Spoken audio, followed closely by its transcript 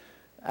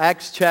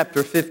Acts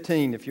chapter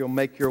 15, if you'll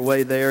make your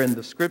way there in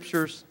the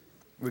Scriptures.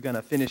 We're going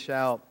to finish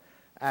out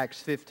Acts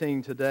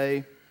 15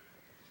 today.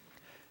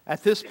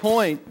 At this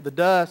point, the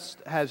dust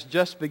has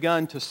just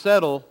begun to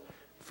settle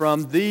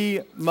from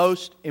the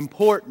most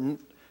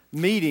important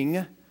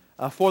meeting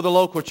for the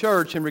local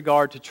church in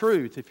regard to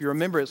truth. If you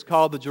remember, it's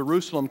called the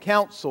Jerusalem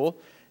Council.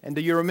 And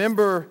do you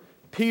remember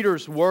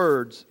Peter's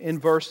words in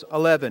verse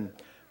 11?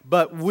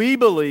 But we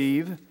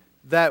believe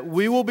that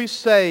we will be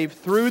saved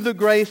through the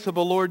grace of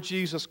the Lord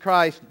Jesus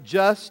Christ,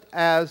 just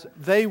as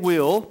they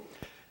will.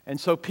 And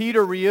so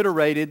Peter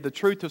reiterated the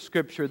truth of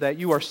Scripture that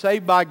you are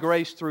saved by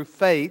grace through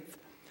faith,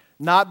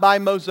 not by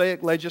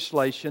Mosaic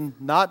legislation,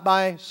 not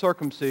by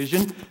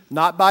circumcision,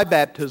 not by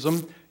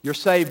baptism. You're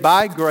saved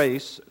by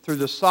grace through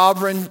the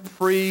sovereign,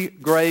 free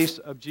grace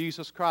of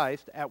Jesus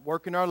Christ at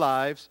work in our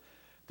lives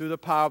through the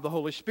power of the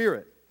Holy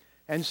Spirit.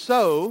 And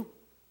so,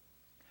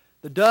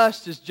 the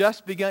dust is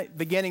just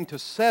beginning to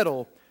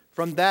settle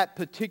from that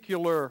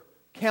particular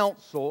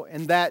council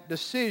and that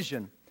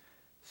decision.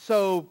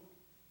 So,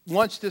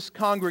 once this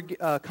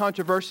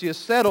controversy is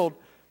settled,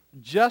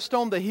 just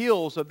on the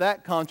heels of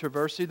that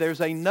controversy,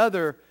 there's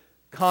another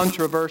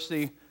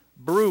controversy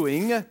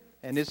brewing,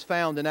 and it's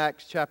found in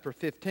Acts chapter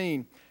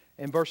 15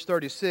 and verse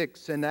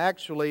 36. And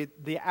actually,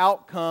 the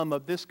outcome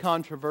of this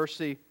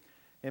controversy,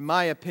 in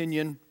my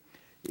opinion,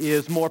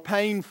 is more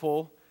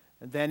painful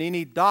than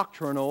any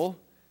doctrinal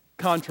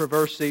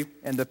controversy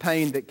and the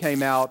pain that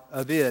came out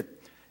of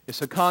it.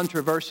 It's a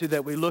controversy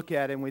that we look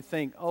at and we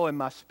think, oh, in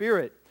my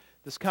spirit,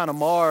 this kind of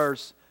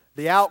mars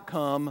the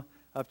outcome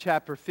of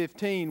chapter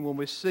 15 when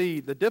we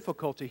see the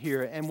difficulty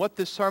here. And what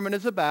this sermon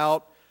is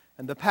about,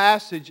 and the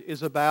passage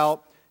is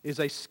about, is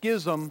a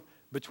schism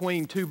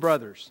between two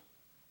brothers.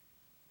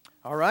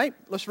 All right,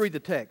 let's read the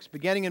text,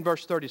 beginning in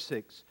verse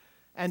 36.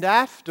 And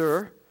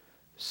after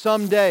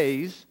some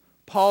days,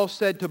 Paul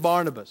said to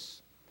Barnabas,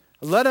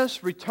 let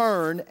us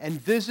return and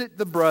visit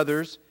the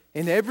brothers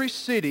in every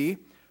city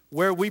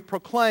where we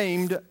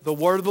proclaimed the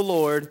word of the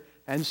Lord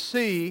and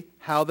see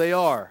how they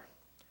are.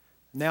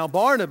 Now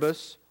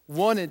Barnabas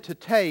wanted to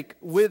take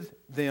with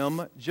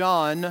them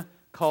John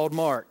called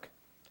Mark.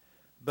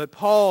 But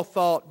Paul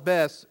thought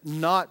best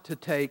not to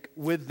take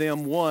with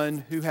them one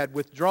who had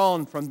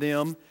withdrawn from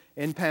them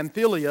in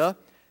Pamphylia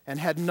and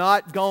had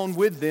not gone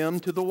with them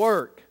to the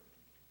work.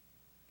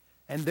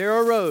 And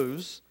there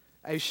arose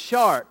a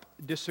sharp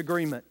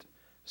disagreement,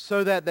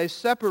 so that they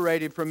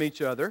separated from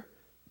each other.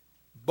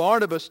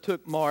 Barnabas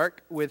took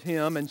Mark with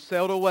him and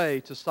sailed away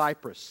to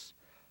Cyprus.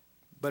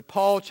 But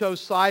Paul chose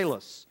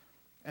Silas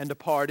and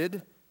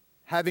departed,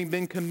 having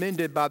been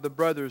commended by the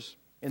brothers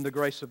in the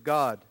grace of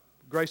God,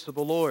 grace of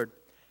the Lord.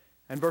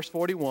 And verse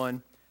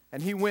 41,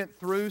 and he went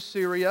through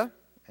Syria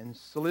and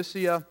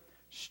Cilicia,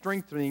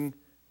 strengthening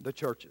the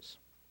churches.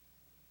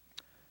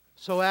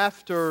 So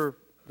after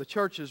the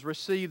churches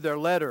received their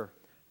letter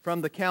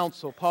from the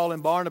council, Paul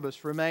and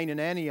Barnabas remain in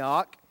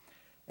Antioch.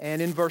 And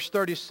in verse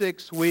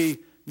 36, we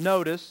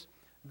notice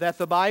that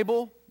the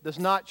Bible does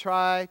not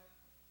try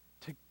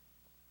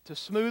to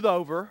smooth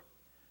over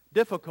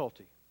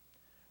difficulty.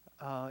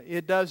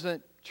 It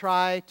doesn't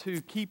try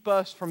to keep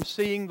us from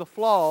seeing the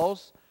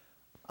flaws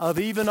of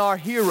even our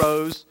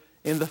heroes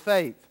in the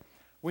faith.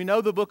 We know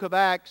the book of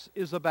Acts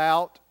is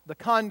about the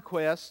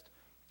conquest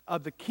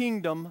of the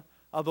kingdom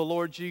of the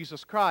Lord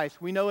Jesus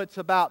Christ. We know it's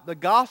about the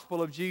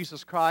gospel of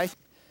Jesus Christ.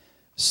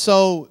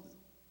 So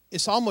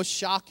it's almost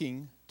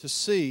shocking to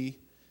see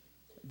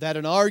that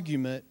an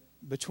argument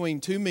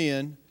between two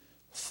men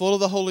full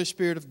of the Holy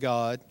Spirit of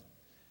God,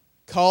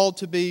 called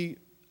to be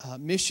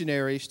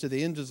missionaries to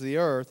the ends of the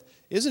earth,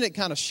 isn't it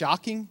kind of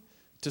shocking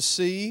to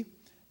see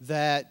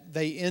that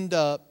they end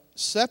up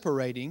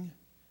separating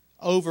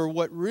over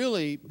what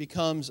really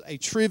becomes a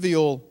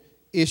trivial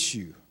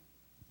issue?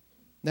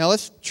 Now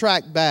let's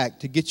track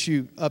back to get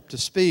you up to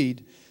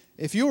speed.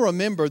 If you'll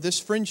remember, this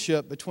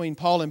friendship between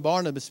Paul and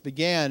Barnabas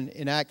began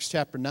in Acts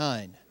chapter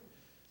 9.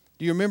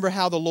 Do you remember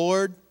how the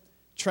Lord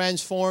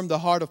transformed the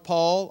heart of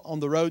Paul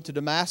on the road to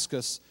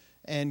Damascus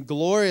and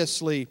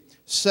gloriously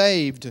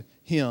saved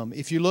him?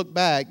 If you look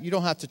back, you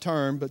don't have to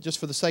turn, but just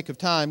for the sake of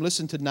time,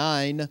 listen to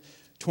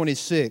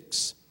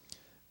 9:26.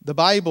 The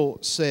Bible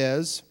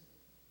says,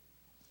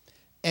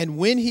 and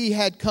when he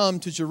had come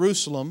to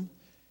Jerusalem,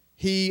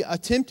 he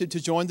attempted to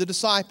join the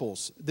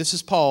disciples. This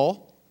is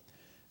Paul,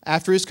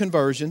 after his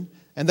conversion,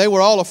 and they were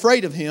all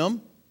afraid of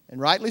him, and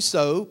rightly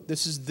so.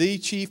 This is the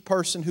chief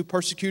person who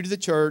persecuted the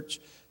church,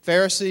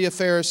 Pharisee of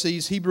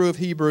Pharisees, Hebrew of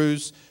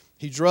Hebrews.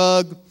 He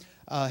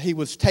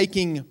was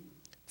taking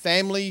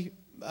family,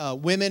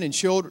 women and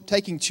children,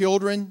 taking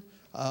children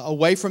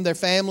away from their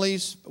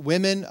families,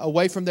 women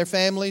away from their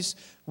families.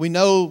 We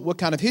know what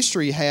kind of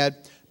history he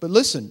had. But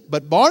listen,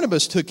 but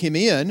Barnabas took him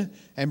in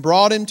and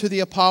brought him to the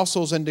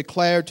apostles and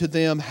declared to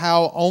them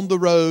how on the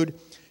road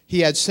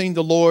he had seen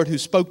the Lord who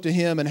spoke to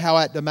him, and how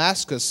at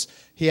Damascus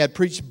he had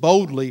preached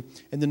boldly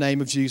in the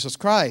name of Jesus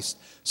Christ.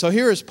 So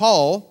here is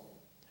Paul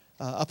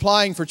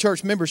applying for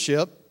church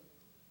membership,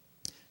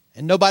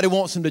 and nobody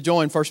wants him to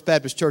join First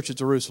Baptist Church of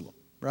Jerusalem,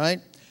 right?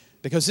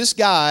 Because this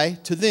guy,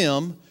 to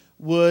them,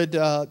 would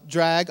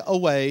drag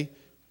away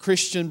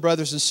Christian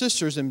brothers and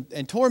sisters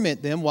and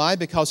torment them. Why?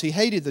 Because he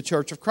hated the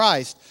church of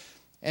Christ.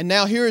 And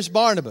now here is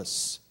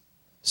Barnabas,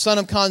 son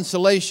of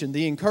consolation,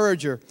 the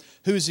encourager,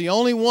 who's the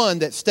only one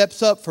that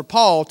steps up for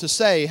Paul to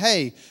say,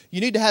 hey,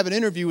 you need to have an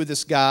interview with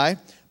this guy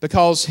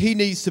because he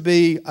needs to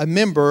be a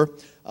member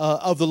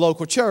of the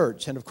local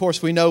church. And of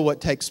course, we know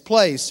what takes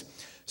place.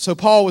 So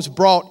Paul was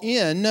brought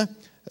in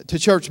to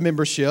church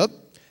membership.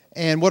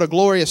 And what a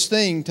glorious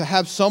thing to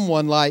have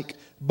someone like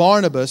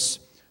Barnabas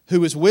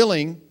who is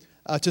willing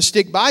to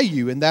stick by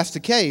you. And that's the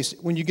case.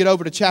 When you get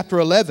over to chapter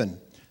 11,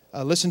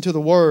 listen to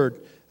the word.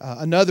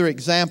 Another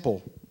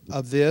example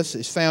of this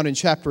is found in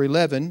chapter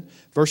 11,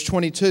 verse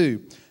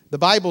 22. The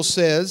Bible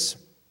says,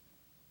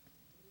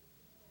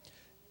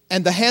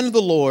 "And the hand of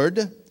the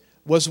Lord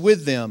was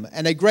with them,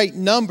 and a great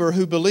number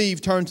who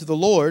believed turned to the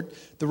Lord.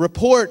 The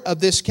report of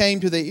this came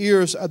to the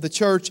ears of the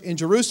church in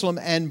Jerusalem,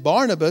 and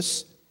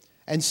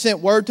sent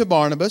word to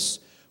Barnabas.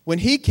 When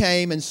he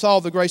came and saw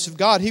the grace of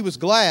God, he was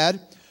glad,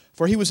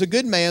 for he was a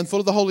good man, full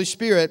of the Holy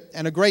Spirit,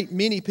 and a great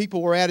many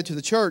people were added to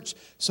the church.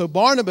 So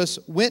Barnabas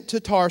went to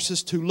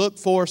Tarsus to look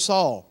for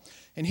Saul."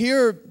 And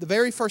here, the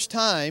very first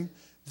time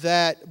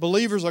that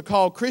believers are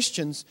called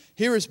Christians,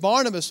 here is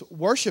Barnabas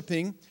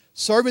worshiping,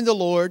 serving the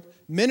Lord,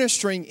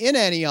 ministering in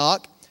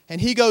Antioch,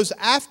 and he goes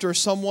after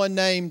someone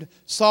named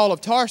Saul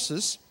of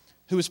Tarsus,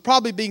 who is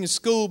probably being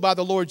schooled by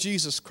the Lord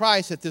Jesus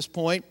Christ at this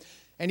point,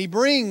 and he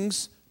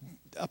brings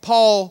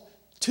Paul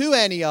to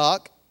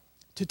Antioch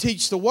to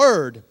teach the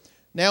Word.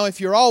 Now, if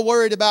you're all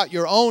worried about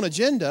your own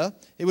agenda,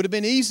 it would have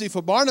been easy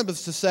for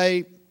Barnabas to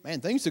say, man,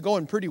 things are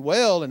going pretty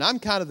well, and I'm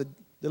kind of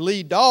the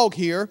lead dog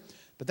here,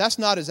 but that's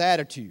not his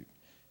attitude.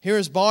 Here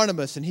is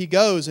Barnabas, and he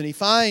goes and he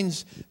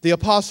finds the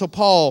Apostle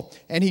Paul,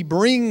 and he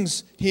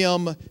brings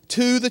him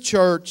to the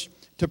church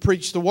to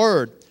preach the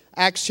Word.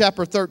 Acts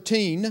chapter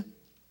 13,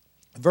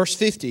 verse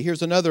 50.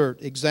 Here's another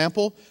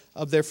example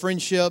of their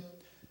friendship.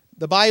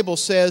 The Bible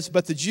says,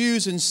 "But the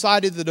Jews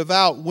incited the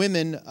devout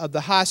women of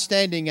the high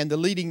standing and the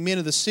leading men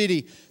of the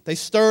city. They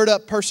stirred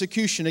up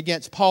persecution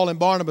against Paul and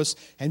Barnabas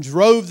and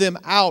drove them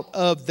out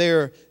of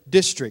their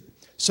district."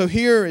 So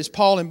here is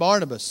Paul and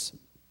Barnabas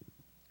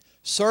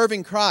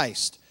serving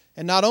Christ.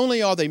 And not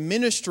only are they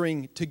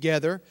ministering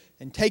together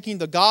and taking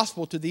the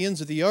gospel to the ends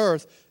of the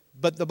earth,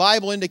 but the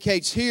Bible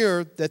indicates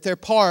here that they're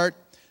part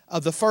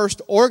of the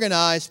first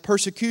organized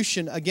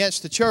persecution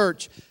against the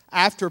church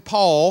after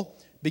Paul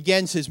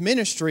begins his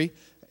ministry.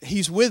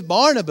 He's with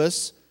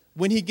Barnabas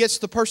when he gets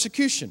the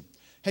persecution.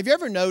 Have you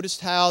ever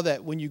noticed how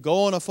that when you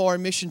go on a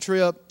foreign mission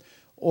trip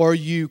or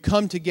you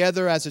come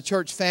together as a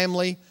church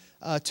family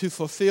to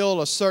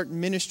fulfill a certain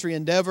ministry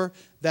endeavor,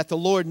 that the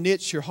Lord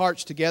knits your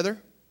hearts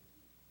together?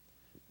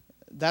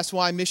 That's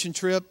why mission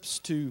trips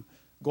to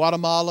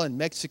Guatemala and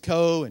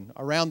Mexico and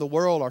around the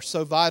world are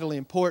so vitally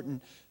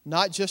important,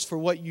 not just for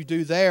what you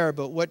do there,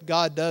 but what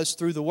God does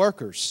through the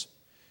workers.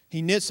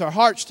 He knits our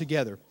hearts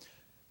together.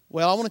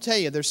 Well, I want to tell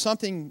you, there's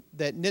something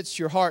that knits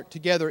your heart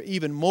together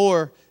even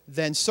more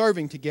than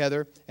serving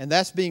together, and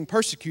that's being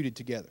persecuted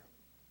together.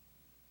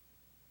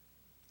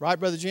 Right,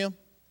 Brother Jim?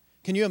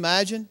 Can you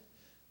imagine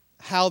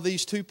how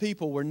these two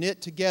people were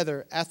knit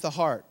together at the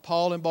heart,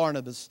 Paul and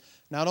Barnabas?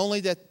 Not only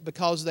that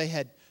because they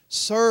had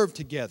served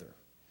together,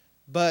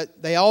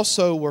 but they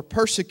also were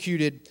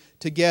persecuted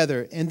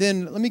together. And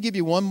then let me give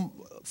you one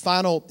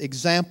final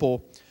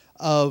example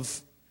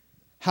of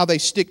how they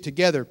stick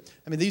together.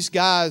 I mean, these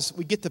guys,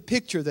 we get the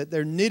picture that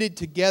they're knitted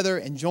together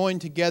and joined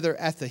together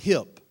at the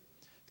hip.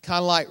 Kind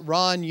of like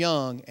Ron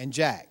Young and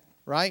Jack,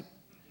 right?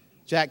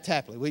 Jack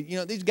Tapley.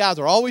 These guys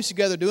are always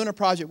together doing a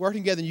project,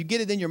 working together, and you get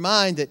it in your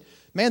mind that,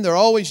 man, they're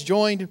always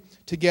joined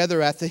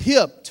together at the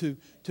hip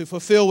to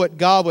fulfill what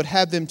God would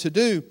have them to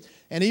do.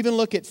 And even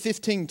look at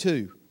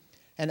 15:2.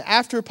 "And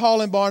after Paul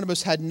and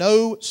Barnabas had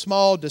no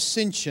small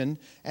dissension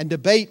and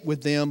debate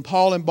with them,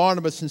 Paul and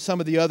Barnabas and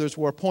some of the others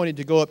were appointed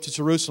to go up to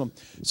Jerusalem."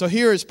 So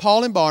here is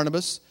Paul and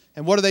Barnabas,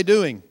 and what are they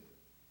doing?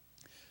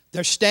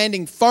 They're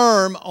standing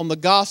firm on the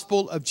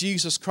gospel of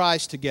Jesus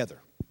Christ together.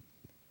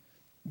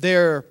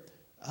 They're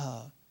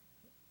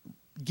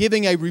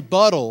giving a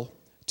rebuttal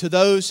to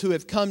those who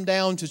have come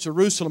down to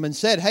Jerusalem and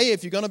said, hey,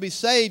 if you're going to be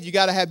saved, you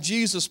got to have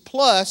Jesus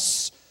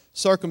plus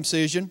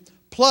circumcision,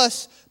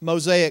 plus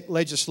Mosaic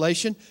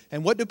legislation.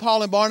 And what do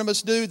Paul and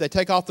Barnabas do? They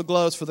take off the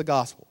gloves for the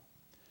gospel.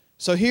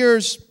 So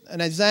here's an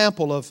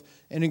example of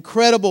an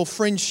incredible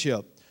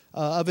friendship,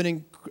 of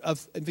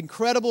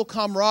incredible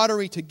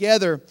camaraderie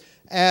together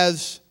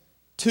as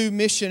two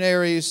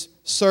missionaries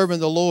serving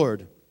the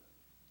Lord.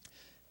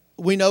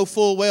 We know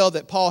full well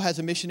that Paul has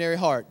a missionary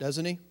heart,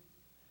 doesn't he?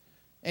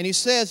 And he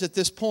says at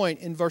this point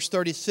in verse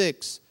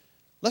 36,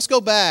 let's go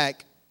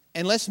back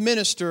and let's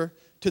minister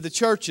to the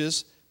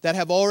churches that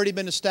have already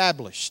been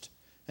established.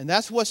 And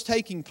that's what's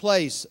taking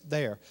place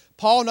there.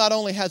 Paul not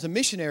only has a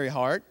missionary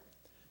heart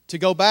to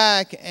go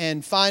back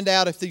and find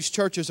out if these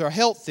churches are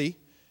healthy,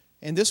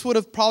 and this would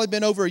have probably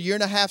been over a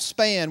 1.5 year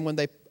span when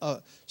they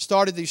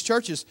started these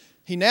churches.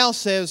 He now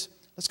says,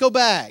 let's go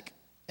back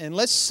and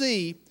let's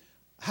see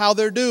how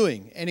they're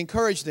doing and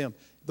encourage them.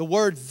 The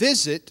word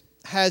visit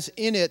has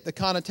in it the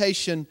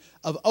connotation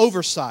of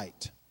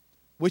oversight,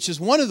 which is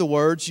one of the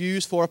words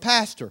used for a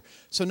pastor.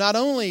 So not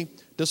only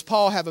does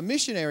Paul have a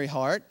missionary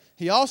heart,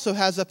 he also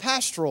has a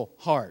pastoral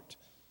heart.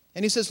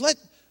 And he says,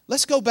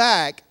 let's go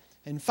back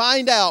and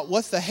find out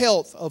what the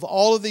health of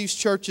all of these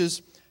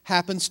churches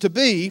happens to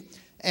be.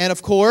 And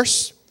of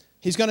course,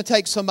 he's going to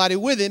take somebody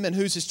with him, and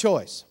who's his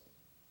choice?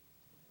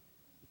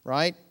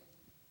 Right?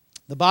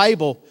 The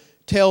Bible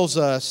tells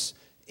us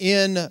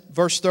in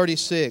verse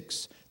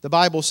 36, the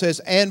Bible says,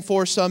 "And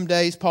for some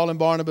days Paul and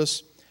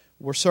Barnabas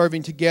were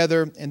serving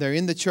together, and they're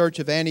in the church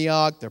of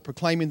Antioch. They're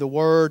proclaiming the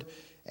word."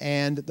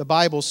 And the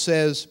Bible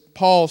says,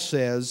 Paul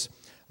says,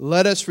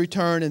 "Let us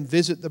return and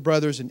visit the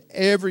brothers in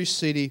every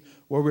city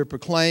where we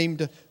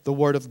proclaimed the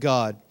word of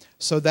God."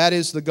 So that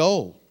is the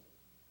goal,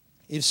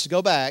 is to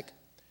go back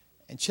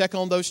and check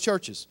on those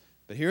churches.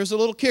 But here's a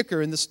little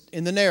kicker in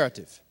the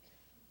narrative.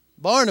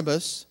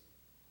 Barnabas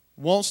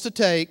wants to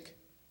take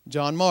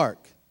John Mark.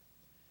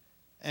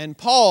 And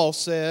Paul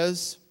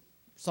says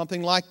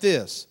something like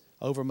this,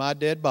 "Over my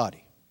dead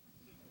body."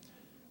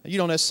 Now, you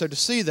don't necessarily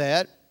see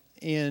that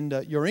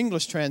in your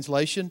English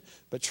translation,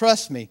 but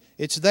trust me,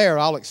 it's there.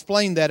 I'll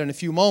explain that in a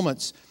few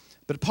moments.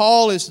 But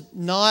Paul is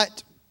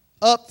not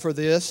up for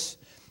this,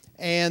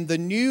 and the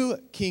New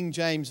King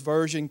James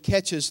Version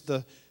catches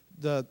the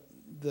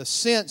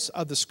sense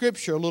of the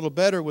Scripture a little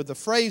better with the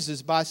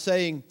phrases by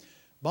saying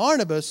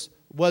Barnabas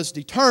was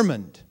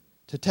determined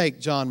to take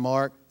John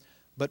Mark,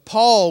 but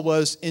Paul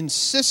was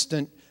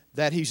insistent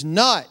that he's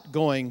not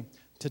going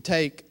to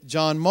take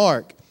John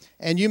Mark.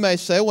 And you may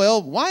say,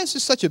 well, why is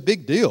this such a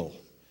big deal?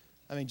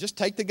 I mean, just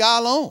take the guy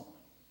alone,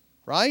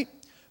 right?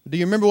 Do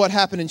you remember what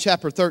happened in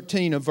chapter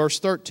 13 of verse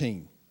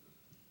 13?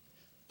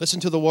 Listen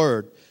to the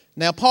word.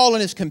 "Now Paul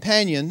and his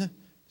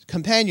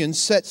companions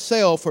set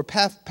sail for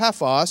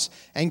Paphos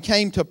and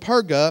came to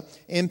Perga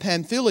in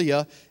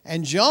Pamphylia,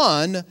 and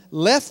John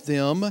left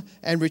them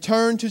and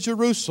returned to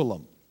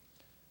Jerusalem."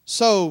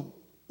 So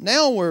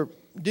now we're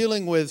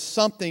dealing with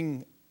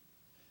something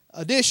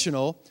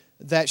additional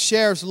that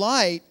shares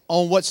light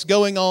on what's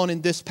going on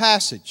in this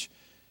passage.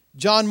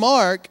 John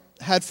Mark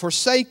had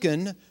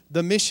forsaken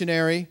the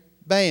missionary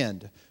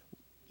band.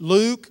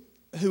 Luke,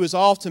 who is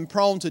often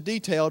prone to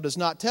detail, does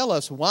not tell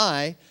us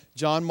why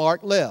John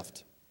Mark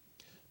left.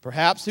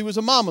 Perhaps he was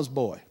a mama's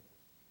boy.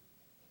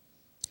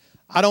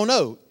 I don't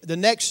know. The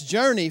next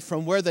journey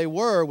from where they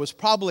were was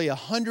probably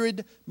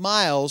 100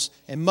 miles,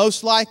 and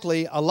most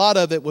likely a lot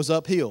of it was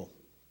uphill.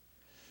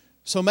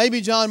 So maybe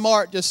John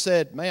Mark just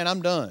said, "Man,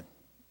 I'm done.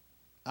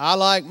 I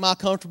like my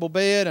comfortable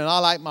bed, and I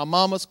like my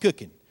mama's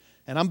cooking,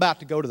 and I'm about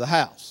to go to the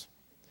house."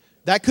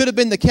 That could have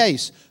been the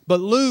case,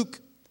 but Luke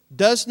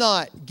does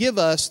not give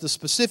us the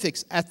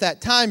specifics at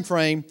that time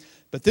frame,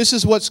 but this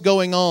is what's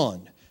going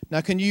on.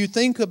 Now, can you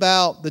think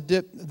about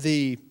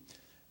the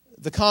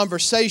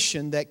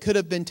conversation that could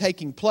have been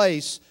taking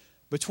place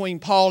between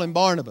Paul and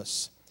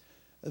Barnabas?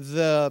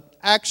 The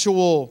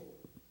actual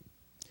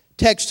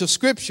text of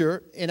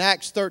Scripture in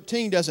Acts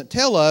 13 doesn't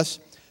tell us,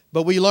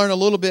 but we learn a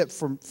little bit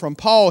from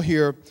Paul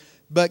here.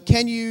 But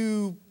can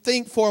you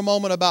think for a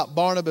moment about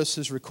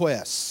Barnabas'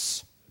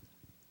 requests?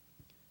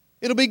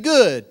 It'll be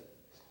good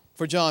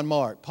for John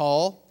Mark,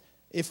 Paul,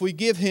 if we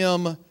give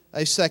him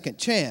a second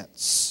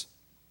chance.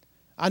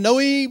 I know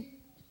he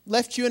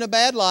left you in a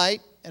bad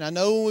light, and I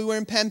know when we were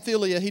in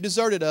Pamphylia he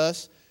deserted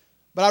us,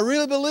 but I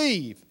really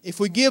believe if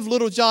we give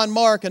little John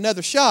Mark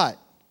another shot,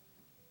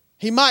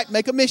 he might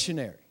make a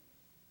missionary.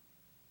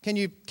 Can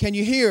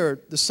you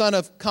hear the son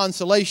of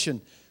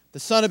consolation, the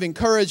son of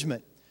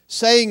encouragement,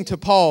 saying to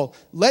Paul,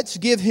 let's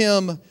give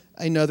him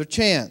another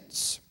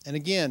chance? And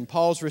again,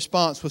 Paul's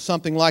response was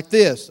something like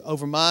this,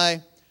 "Over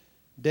my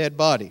dead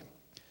body."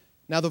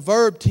 Now the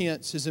verb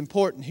tense is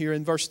important here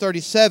in verse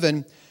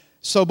 37.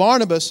 So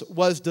Barnabas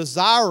was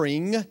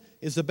desiring,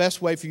 is the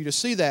best way for you to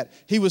see that.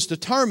 He was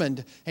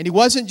determined, and he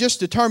wasn't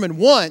just determined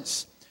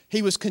once,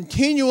 he was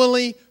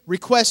continually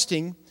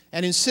requesting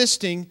and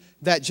insisting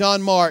that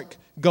John Mark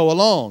go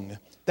along.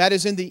 That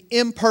is in the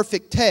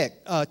imperfect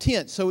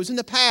tense. So it's in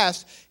the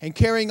past and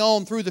carrying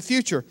on through the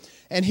future.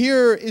 And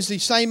here is the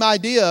same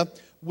idea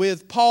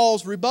with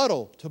Paul's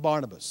rebuttal to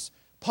Barnabas.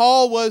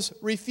 Paul was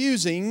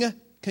refusing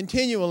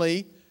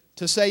continually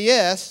to say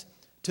yes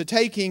to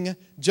taking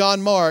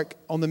John Mark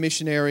on the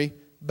missionary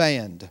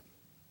band.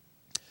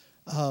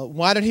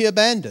 Why did he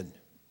abandon?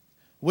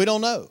 We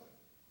don't know.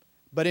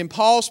 But in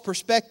Paul's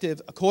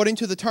perspective, according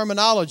to the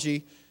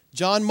terminology,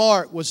 John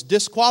Mark was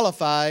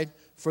disqualified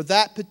for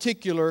that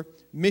particular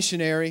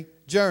missionary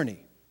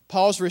journey.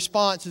 Paul's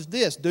response is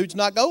this: dude's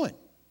not going.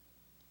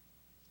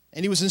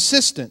 And he was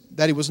insistent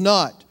that he was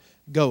not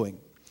going.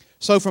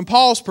 So from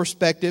Paul's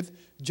perspective,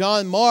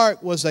 John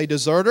Mark was a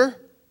deserter,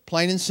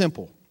 plain and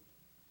simple.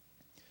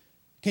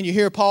 Can you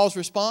hear Paul's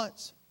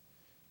response?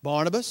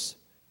 Barnabas,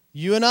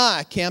 you and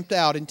I camped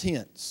out in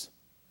tents.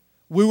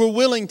 We were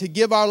willing to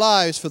give our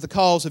lives for the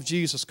cause of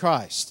Jesus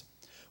Christ.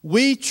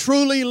 We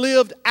truly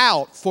lived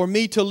out. For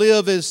me to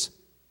live is,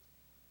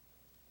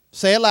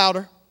 say it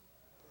louder.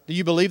 Do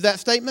you believe that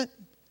statement?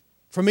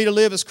 For me to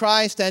live as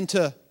Christ and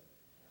to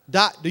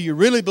Do you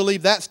really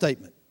believe that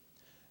statement?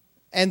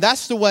 And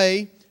that's the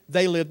way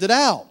they lived it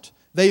out.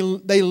 They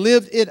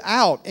lived it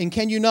out. And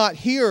can you not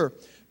hear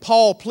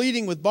Paul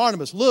pleading with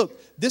Barnabas? Look,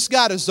 this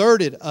guy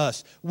deserted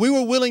us. We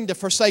were willing to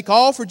forsake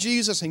all for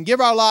Jesus and give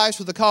our lives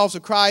for the cause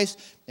of Christ.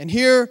 And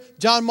here,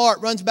 John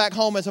Mark runs back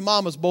home as a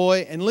mama's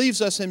boy and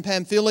leaves us in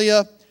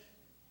Pamphylia.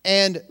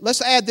 And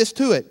let's add this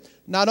to it.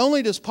 Not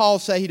only does Paul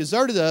say he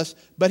deserted us,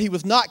 but he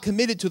was not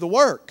committed to the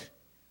work.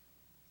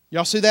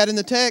 Y'all see that in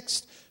the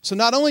text? So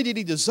not only did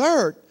he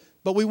desert,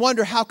 but we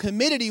wonder how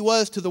committed he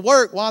was to the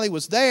work while he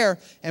was there.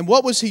 And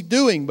what was he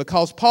doing?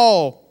 Because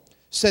Paul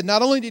said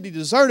not only did he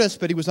desert us,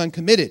 but he was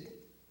uncommitted.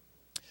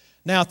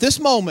 Now at this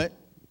moment,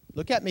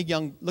 look at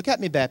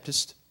me,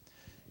 Baptist.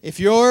 If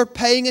you're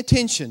paying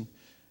attention,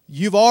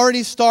 you've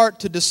already started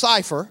to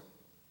decipher,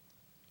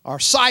 or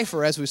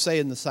cipher as we say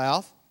in the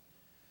South.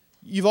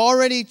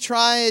 You're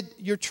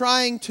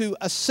trying to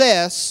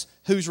assess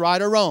who's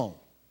right or wrong,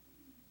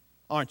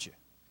 aren't you?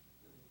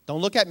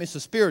 Don't look at me so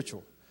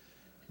spiritual,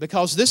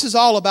 because this is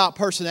all about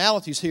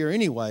personalities here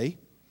anyway.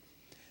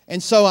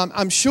 And so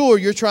I'm sure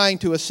you're trying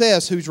to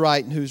assess who's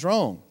right and who's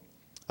wrong.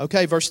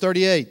 Okay, verse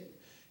 38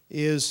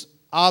 is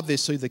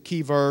obviously the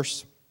key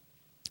verse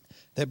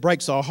that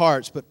breaks our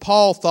hearts. But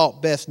Paul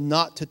thought best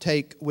not to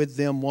take with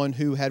them one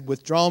who had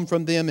withdrawn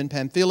from them in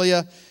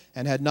Pamphylia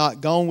and had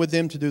not gone with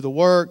them to do the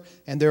work.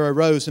 And there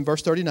arose, in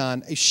verse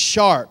 39, a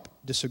sharp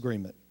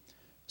disagreement,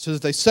 so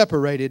that they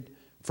separated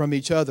from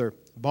each other.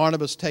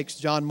 Barnabas takes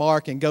John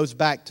Mark and goes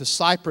back to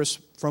Cyprus,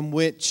 from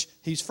which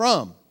he's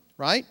from,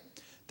 right?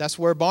 That's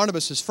where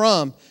Barnabas is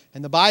from.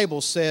 And the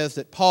Bible says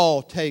that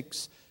Paul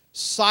takes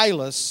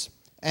Silas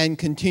and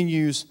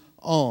continues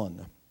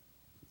on.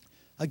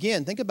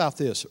 Again, think about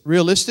this.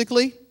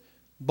 Realistically,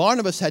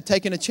 Barnabas had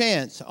taken a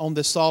chance on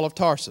this Saul of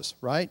Tarsus,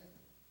 right?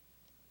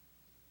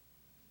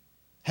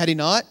 Had he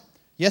not?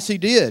 Yes, he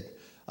did.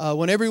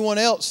 When everyone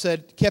else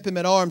kept him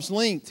at arm's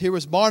length, here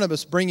was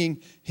Barnabas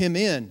bringing him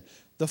in.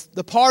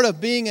 The part of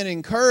being an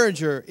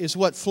encourager is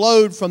what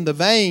flowed from the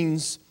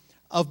veins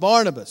of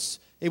Barnabas.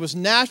 It was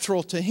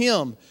natural to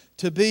him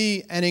to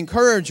be an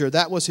encourager.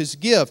 That was his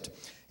gift.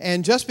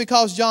 And just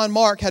because John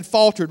Mark had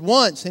faltered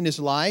once in his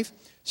life,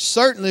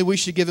 certainly we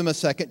should give him a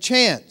second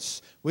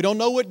chance. We don't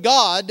know what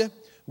God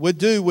would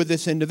do with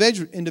this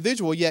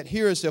individual, yet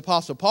here is the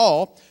Apostle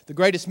Paul, the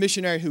greatest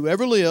missionary who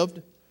ever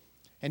lived.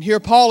 And here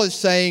Paul is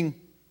saying,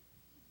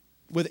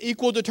 with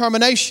equal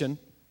determination,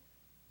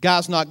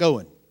 guy's not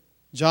going.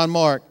 John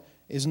Mark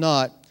is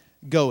not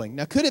going.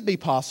 Now, could it be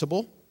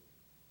possible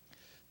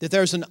that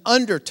there's an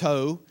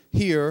undertow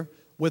here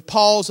with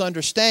Paul's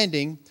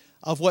understanding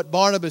of what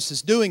Barnabas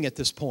is doing at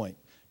this point?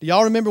 Do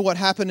y'all remember what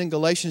happened in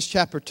Galatians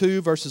chapter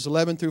 2, verses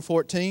 11 through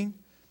 14?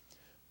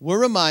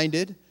 We're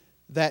reminded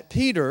that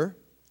Peter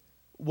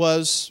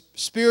was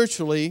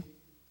spiritually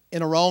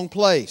in a wrong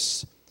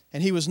place,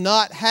 and he was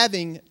not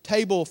having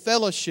table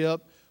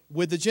fellowship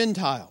with the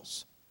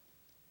Gentiles.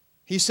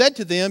 He said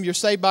to them, you're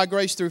saved by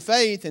grace through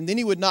faith, and then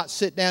he would not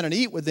sit down and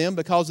eat with them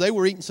because they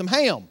were eating some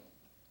ham,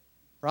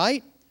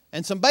 right?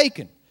 And some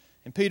bacon.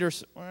 And Peter,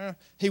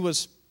 he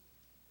was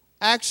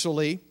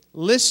actually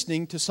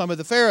listening to some of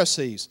the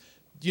Pharisees.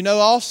 You know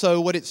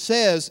also what it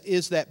says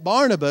is that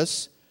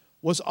Barnabas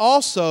was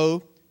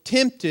also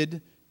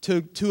tempted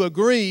to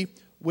agree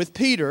with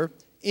Peter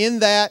in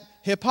that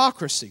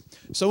hypocrisy.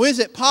 So is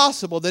it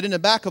possible that in the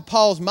back of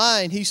Paul's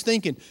mind he's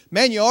thinking,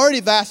 man, you already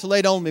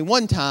vacillated on me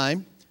one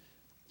time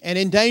and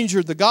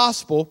endangered the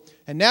gospel,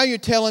 and now you're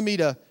telling me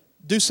to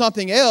do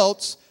something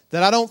else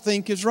that I don't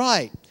think is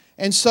right.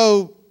 And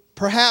so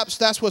perhaps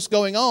that's what's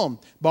going on.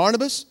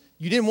 Barnabas,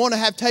 you didn't want to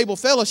have table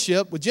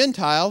fellowship with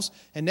Gentiles,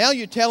 and now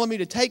you're telling me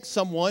to take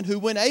someone who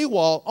went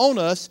AWOL on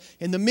us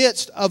in the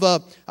midst of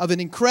an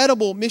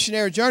incredible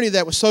missionary journey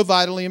that was so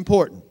vitally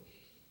important.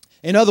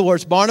 In other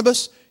words,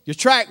 Barnabas, your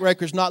track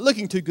record's not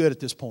looking too good at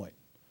this point.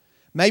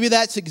 Maybe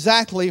that's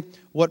exactly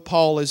what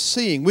Paul is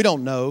seeing. We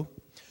don't know.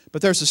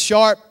 But there's a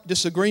sharp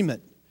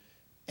disagreement.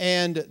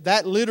 And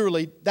that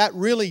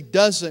really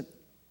doesn't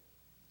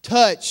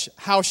touch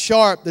how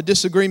sharp the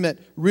disagreement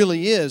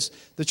really is.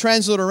 The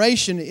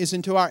transliteration is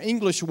into our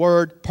English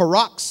word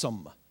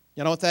paroxysm.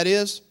 You know what that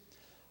is?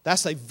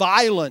 That's a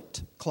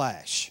violent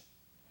clash.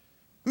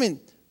 I mean,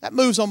 that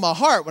moves on my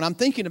heart when I'm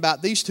thinking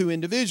about these two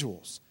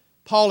individuals.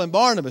 Paul and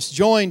Barnabas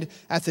joined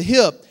at the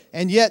hip,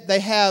 and yet they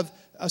have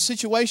a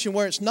situation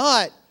where it's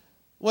not,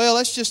 well,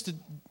 let's just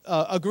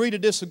agree to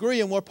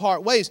disagree and we'll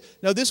part ways.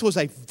 No, this was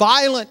a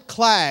violent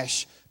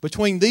clash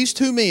between these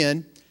two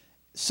men,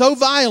 so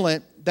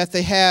violent that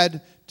they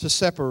had to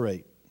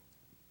separate.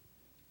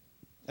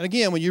 And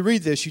again, when you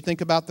read this, you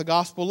think about the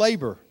gospel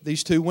labor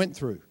these two went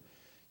through.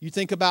 You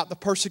think about the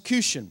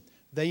persecution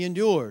they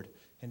endured.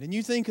 And then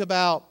you think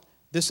about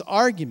this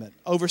argument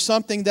over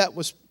something that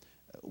was,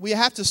 we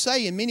have to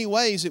say, in many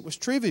ways it was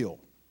trivial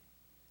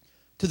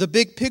to the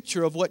big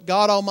picture of what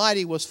God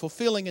Almighty was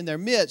fulfilling in their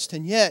midst,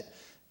 and yet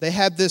they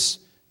have this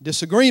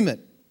disagreement,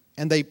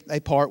 and they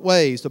part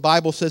ways. The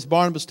Bible says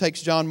Barnabas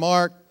takes John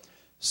Mark,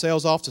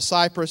 sails off to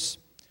Cyprus.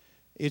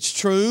 It's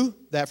true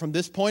that from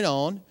this point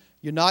on,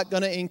 you're not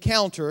going to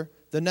encounter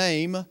the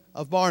name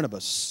of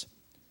Barnabas.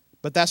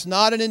 But that's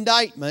not an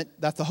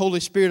indictment that the Holy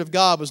Spirit of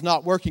God was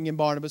not working in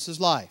Barnabas'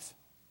 life.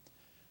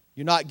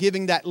 You're not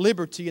giving that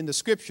liberty in the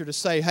Scripture to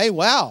say, hey,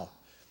 wow,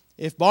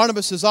 if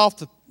Barnabas is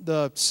off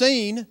the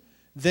scene,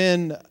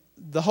 then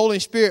the Holy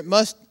Spirit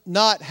must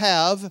not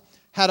have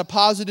had a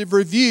positive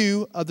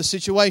review of the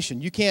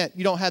situation. You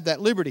don't have that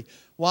liberty.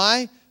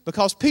 Why?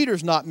 Because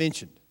Peter's not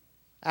mentioned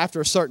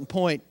after a certain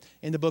point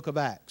in the book of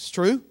Acts.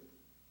 True?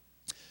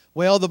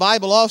 Well, the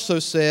Bible also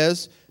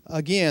says,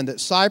 again, that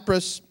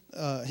Cyprus,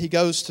 he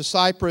goes to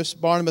Cyprus,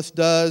 Barnabas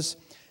does,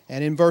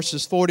 and in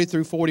verses 40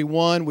 through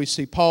 41, we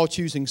see Paul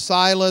choosing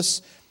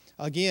Silas.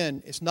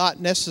 Again, it's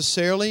not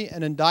necessarily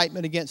an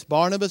indictment against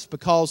Barnabas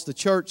because the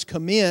church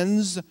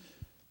commends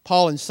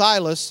Paul and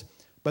Silas,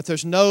 but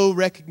there's no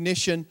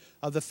recognition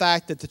of the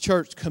fact that the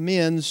church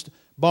commends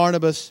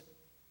Barnabas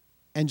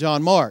and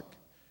John Mark.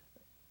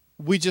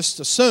 We just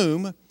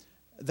assume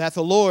that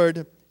the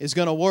Lord is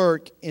going to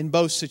work in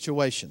both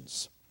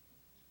situations.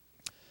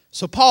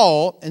 So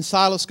Paul and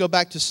Silas go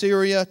back to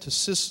Syria, to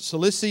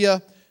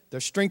Cilicia. They're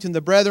strengthening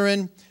the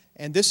brethren.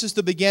 And this is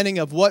the beginning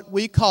of what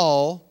we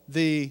call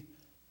the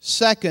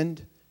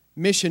second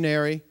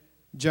missionary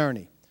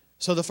journey.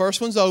 So the first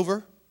one's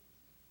over.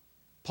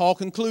 Paul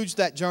concludes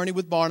that journey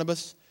with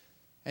Barnabas.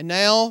 And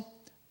now,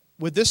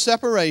 with this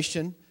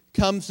separation,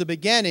 comes the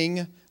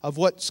beginning of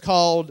what's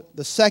called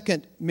the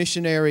second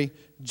missionary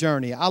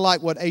journey. I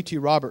like what A.T.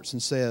 Robertson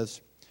says.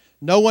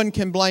 No one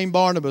can blame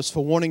Barnabas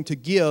for wanting to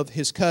give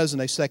his cousin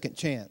a second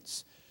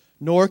chance,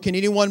 nor can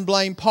anyone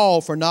blame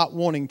Paul for not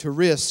wanting to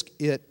risk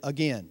it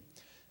again.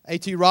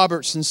 A.T.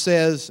 Robertson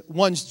says,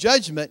 one's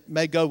judgment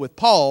may go with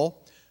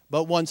Paul,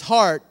 but one's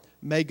heart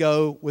may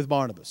go with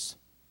Barnabas.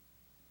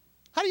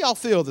 How do y'all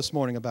feel this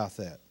morning about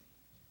that?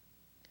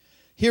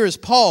 Here is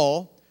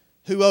Paul,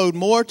 who owed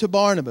more to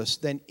Barnabas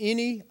than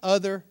any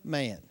other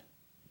man.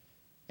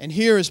 And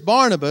here is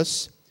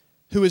Barnabas,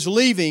 who is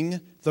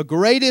leaving the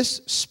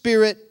greatest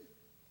spirit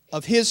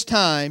of his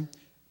time,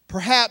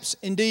 perhaps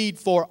indeed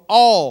for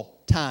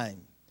all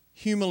time,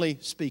 humanly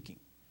speaking.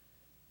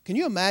 Can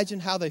you imagine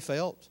how they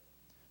felt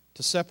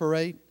to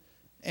separate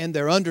and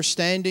their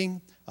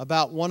understanding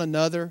about one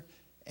another?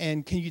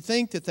 And can you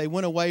think that they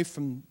went away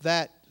from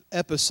that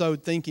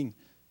episode thinking,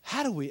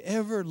 how do we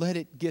ever let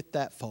it get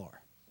that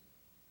far?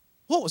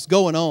 What was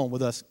going on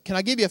with us? Can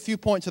I give you a few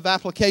points of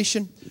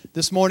application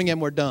this morning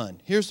and we're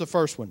done? Here's the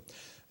first one.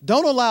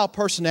 Don't allow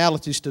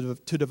personalities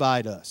to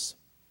divide us.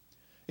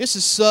 This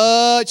is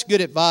such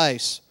good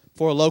advice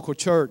for a local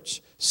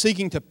church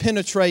seeking to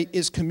penetrate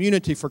its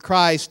community for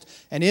Christ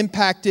and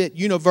impact it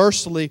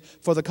universally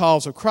for the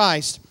cause of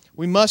Christ.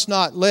 We must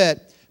not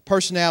let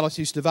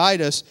personalities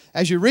divide us.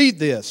 As you read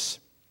this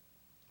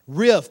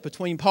rift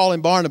between Paul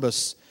and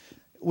Barnabas,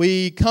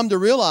 we come to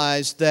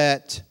realize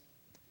that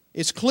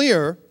it's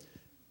clear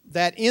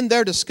that in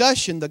their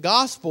discussion, the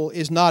gospel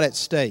is not at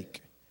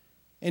stake.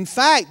 In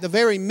fact, the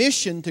very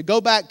mission to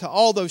go back to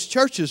all those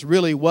churches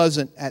really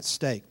wasn't at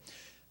stake.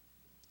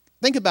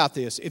 Think about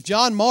this. If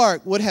John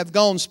Mark would have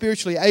gone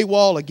spiritually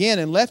AWOL again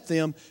and left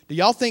them, do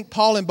y'all think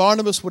Paul and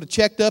Barnabas would have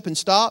checked up and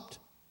stopped?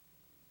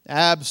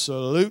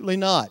 Absolutely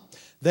not.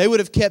 They would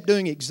have kept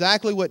doing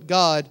exactly what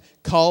God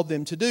called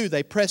them to do.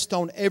 They pressed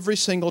on every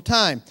single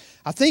time.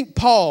 I think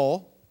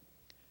Paul,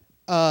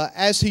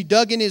 as he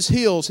dug in his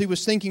heels, he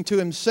was thinking to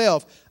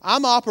himself,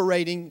 I'm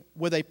operating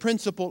with a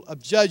principle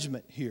of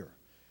judgment here,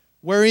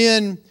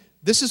 wherein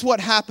this is what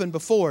happened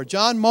before.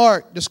 John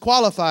Mark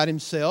disqualified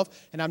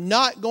himself, and I'm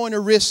not going to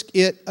risk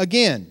it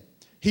again.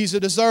 He's a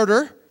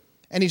deserter,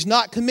 and he's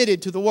not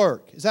committed to the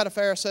work. Is that a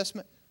fair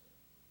assessment?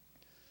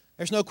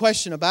 There's no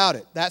question about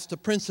it. That's the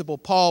principle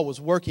Paul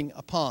was working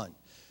upon.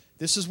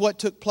 This is what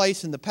took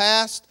place in the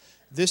past.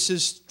 This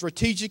is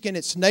strategic in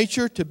its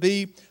nature to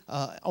be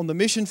on the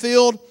mission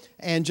field,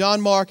 and John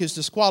Mark is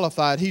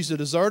disqualified. He's a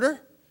deserter,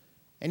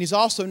 and he's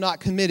also not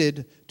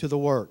committed to the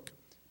work.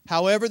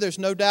 However, there's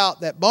no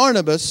doubt that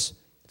Barnabas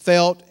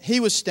felt he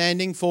was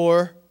standing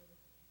for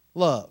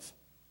love.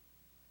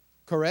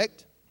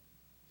 Correct?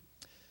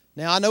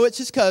 Now, I know it's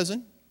his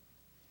cousin,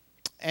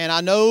 and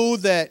I know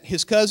that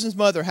his cousin's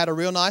mother had a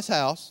real nice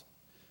house.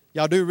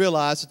 Y'all do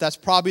realize that that's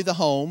probably the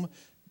home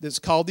that's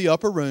called the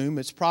upper room.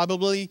 It's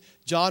probably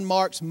John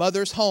Mark's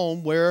mother's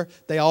home where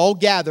they all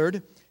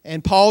gathered,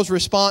 and Paul's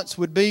response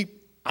would be,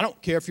 I don't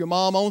care if your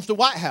mom owns the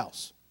White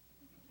House.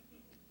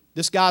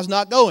 This guy's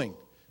not going.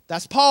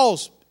 That's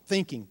Paul's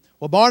thinking.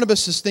 Well,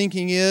 Barnabas'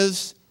 thinking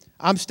is,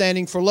 I'm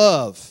standing for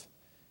love.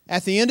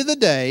 At the end of the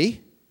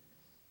day,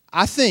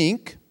 I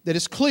think that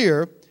it's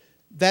clear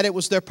that it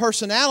was their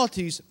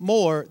personalities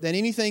more than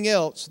anything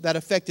else that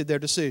affected their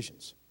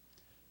decisions.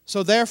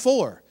 So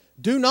therefore,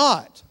 do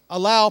not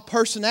allow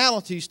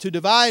personalities to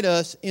divide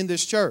us in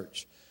this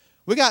church.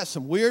 We got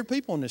some weird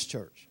people in this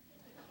church.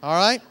 All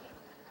right?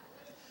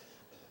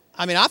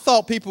 I mean, I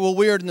thought people were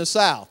weird in the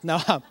South.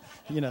 Now,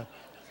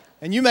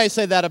 and you may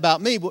say that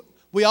about me, but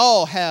we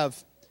all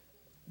have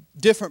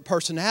different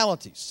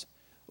personalities.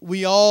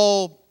 We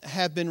all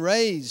have been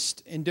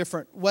raised in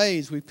different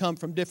ways. We've come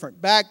from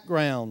different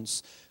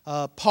backgrounds.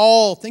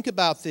 Paul, think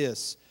about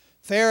this.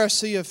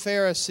 Pharisee of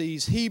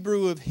Pharisees,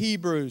 Hebrew of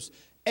Hebrews,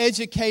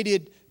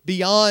 educated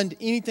beyond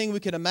anything we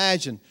could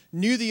imagine,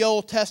 knew the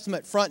Old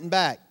Testament front and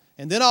back.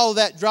 And then all of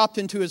that dropped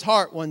into his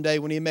heart one day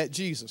when he met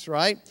Jesus,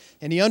 right?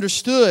 And he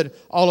understood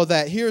all of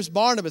that. Here's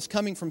Barnabas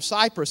coming from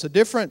Cyprus, a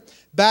different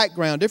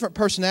background, different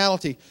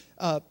personality.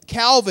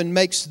 Calvin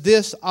makes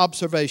this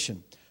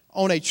observation.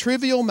 On a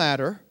trivial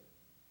matter,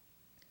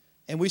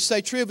 and we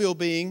say trivial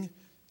being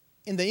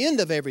in the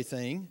end of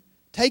everything,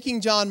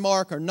 taking John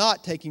Mark or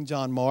not taking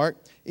John Mark,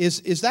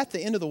 is that the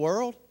end of the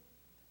world?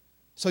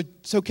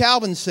 So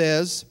Calvin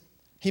says,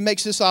 he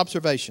makes this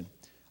observation.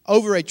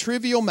 Over a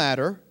trivial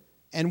matter,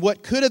 and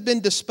what could have been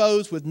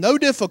disposed with no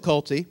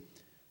difficulty,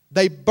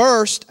 they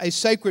burst a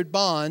sacred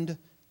bond,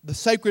 the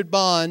sacred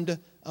bond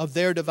of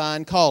their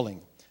divine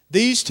calling.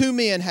 These two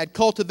men had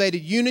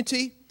cultivated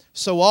unity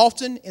so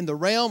often in the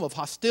realm of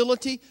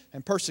hostility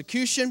and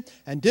persecution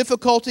and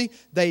difficulty.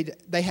 They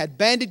had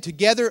banded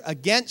together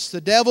against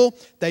the devil.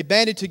 They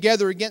banded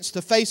together against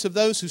the face of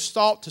those who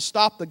sought to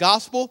stop the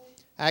gospel.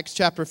 Acts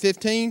chapter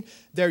 15.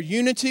 Their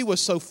unity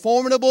was so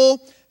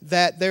formidable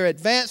that their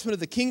advancement of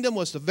the kingdom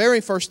was the very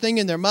first thing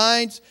in their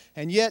minds,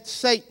 and yet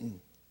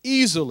Satan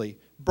easily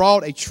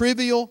brought a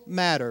trivial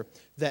matter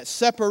that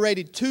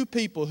separated two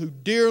people who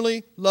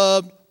dearly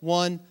loved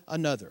one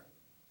another.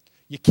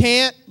 You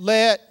can't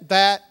let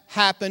that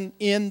happen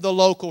in the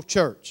local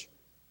church.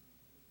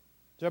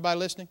 Is everybody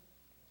listening?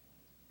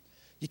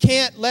 You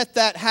can't let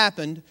that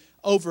happen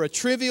over a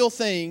trivial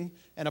thing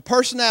and a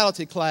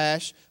personality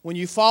clash when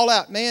you fall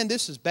out. Man,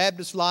 this is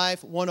Baptist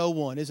Life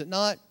 101, is it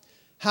not?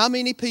 How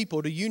many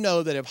people do you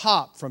know that have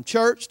hopped from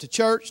church to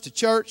church to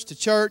church to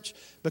church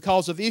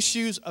because of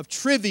issues of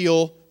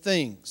trivial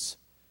things?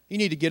 You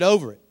need to get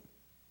over it.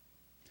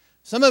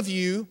 Some of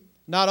you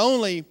not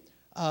only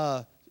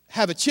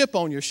have a chip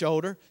on your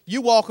shoulder,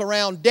 you walk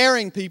around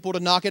daring people to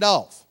knock it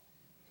off.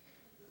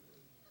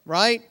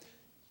 Right?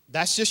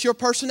 That's just your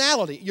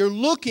personality. You're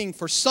looking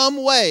for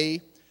some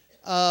way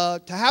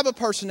to have a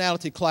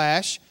personality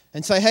clash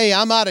and say, hey,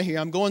 I'm out of here.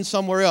 I'm going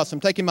somewhere else. I'm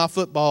taking my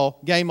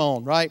football. Game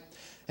on, right?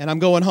 And I'm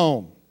going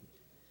home.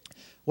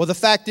 Well, the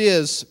fact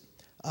is,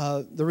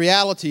 the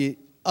reality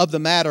of the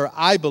matter,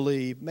 I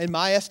believe, in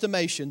my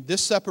estimation,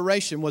 this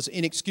separation was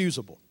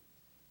inexcusable.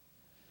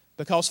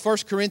 Because 1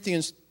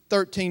 Corinthians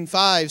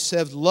 13:5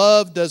 says,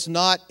 love does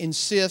not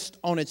insist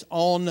on its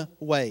own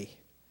way.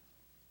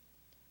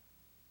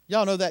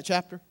 Y'all know that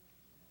chapter?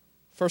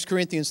 1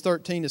 Corinthians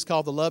 13 is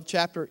called the love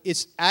chapter.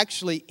 It's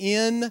actually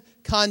in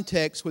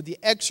context with the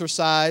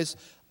exercise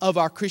of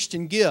our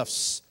Christian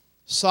gifts,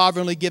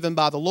 sovereignly given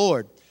by the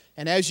Lord.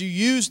 And as you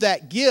use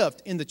that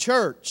gift in the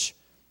church,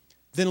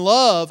 then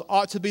love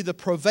ought to be the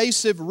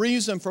pervasive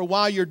reason for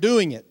why you're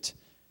doing it.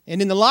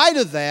 And in the light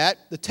of that,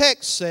 the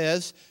text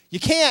says, you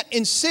can't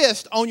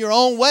insist on your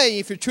own way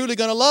if you're truly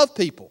going to love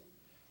people.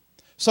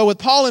 So with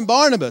Paul and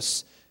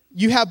Barnabas,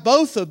 you have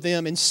both of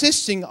them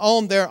insisting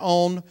on their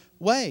own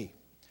way.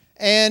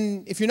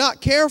 And if you're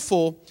not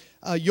careful,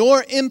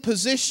 your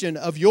imposition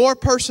of your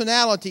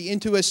personality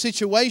into a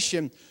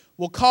situation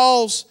will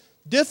cause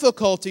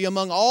difficulty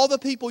among all the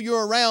people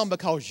you're around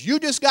because you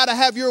just got to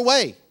have your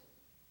way.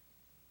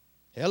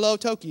 Hello,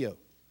 Tokyo.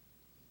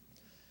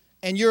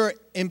 And you're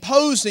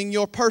imposing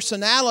your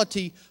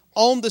personality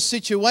on the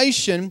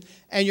situation,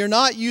 and you're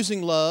not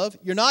using love,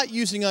 you're not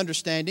using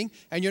understanding,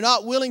 and you're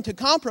not willing to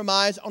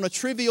compromise on a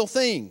trivial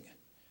thing.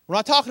 We're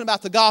not talking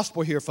about the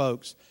gospel here,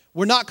 folks.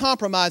 We're not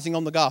compromising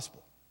on the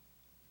gospel.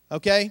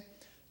 Okay?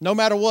 No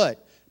matter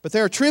what. But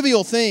there are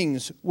trivial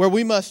things where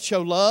we must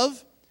show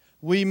love,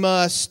 we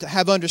must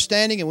have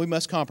understanding, and we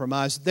must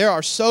compromise. There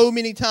are so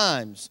many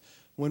times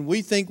when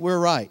we think we're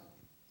right.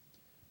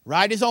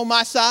 Right is on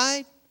my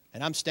side,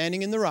 and I'm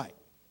standing in the right.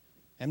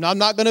 And I'm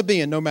not going to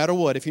bend no matter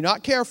what. If you're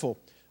not careful,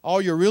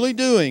 all you're really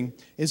doing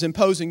is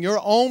imposing your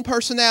own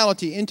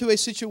personality into a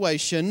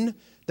situation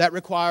that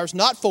requires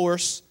not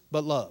force,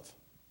 but love.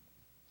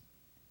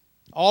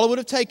 All it would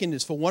have taken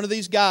is for one of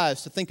these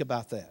guys to think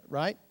about that,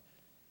 right?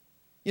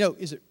 You know,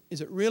 is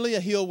it really a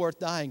hill worth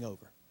dying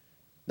over?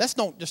 Let's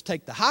not just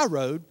take the high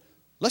road.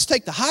 Let's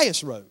take the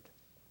highest road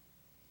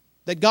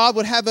that God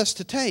would have us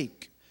to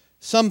take.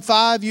 Some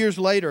 5 years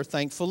later,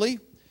 thankfully,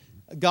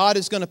 God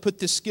is going to put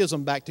this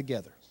schism back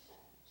together.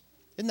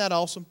 Isn't that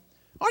awesome?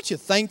 Aren't you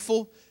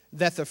thankful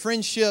that the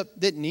friendship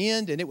didn't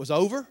end and it was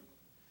over?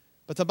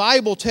 But the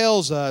Bible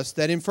tells us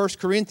that in 1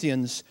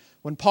 Corinthians,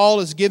 when Paul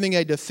is giving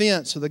a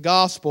defense of the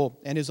gospel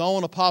and his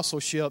own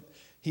apostleship,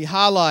 he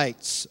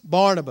highlights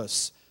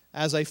Barnabas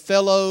as a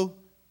fellow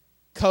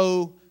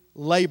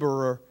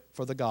co-laborer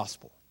for the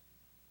gospel.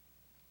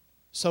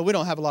 So we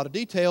don't have a lot of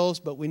details,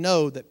 but we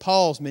know that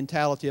Paul's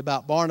mentality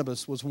about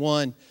Barnabas was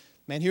one,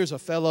 man, here's a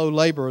fellow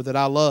laborer that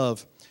I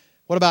love.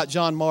 What about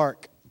John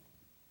Mark?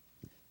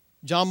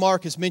 John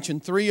Mark is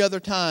mentioned 3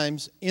 other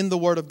times in the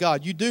Word of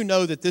God. You do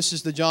know that this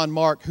is the John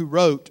Mark who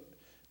wrote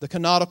the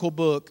canonical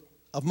book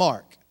of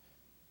Mark,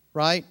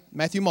 right?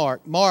 Matthew,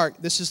 Mark.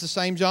 Mark, this is the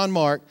same John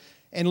Mark.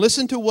 And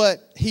listen to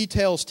what he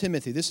tells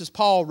Timothy. This is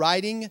Paul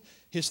writing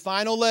his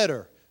final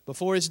letter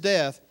before his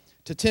death.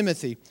 to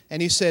Timothy,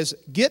 and he says,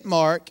 "Get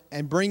Mark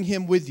and bring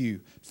him with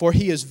you, for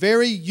he is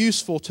very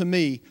useful to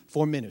me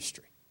for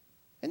ministry."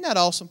 Isn't that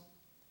awesome?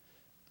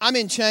 I'm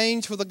in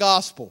chains for the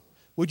gospel.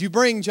 Would you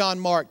bring John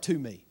Mark to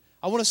me?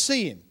 I want to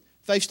see him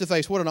face to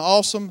face. What an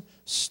awesome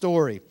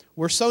story.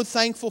 We're so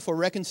thankful for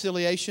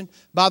reconciliation.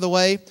 By the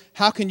way,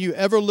 how can you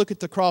ever look at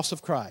the cross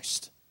of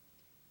Christ,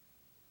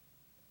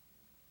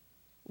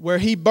 where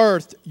He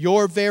birthed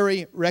your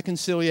very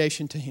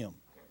reconciliation to Him?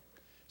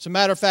 As a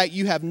matter of fact,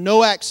 you have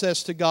no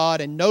access to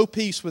God and no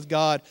peace with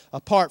God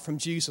apart from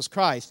Jesus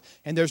Christ.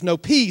 And there's no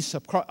peace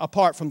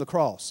apart from the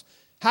cross.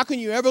 How can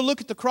you ever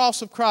look at the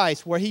cross of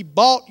Christ, where He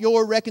bought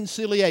your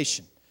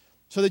reconciliation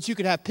so that you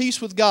could have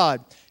peace with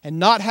God and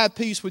not have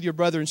peace with your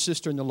brother and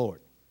sister in the Lord?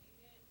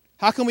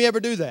 How can we ever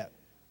do that?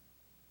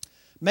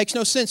 Makes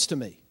no sense to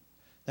me.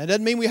 That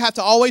doesn't mean we have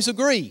to always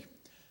agree.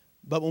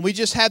 But when we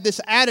just have this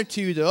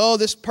attitude that, oh,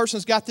 this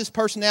person's got this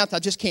personality, I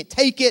just can't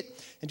take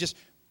it, and just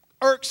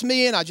irks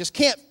me, and I just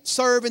can't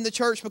serve in the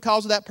church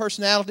because of that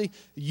personality,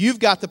 you've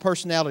got the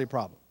personality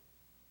problem.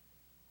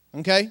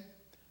 Okay?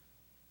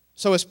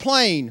 So it's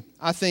plain,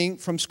 I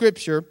think, from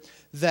Scripture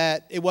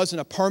that it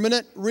wasn't a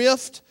permanent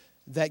rift,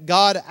 that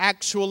God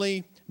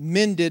actually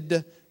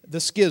mended the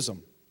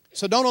schism.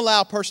 So don't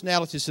allow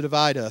personalities to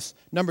divide us.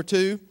 Number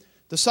 2,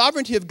 the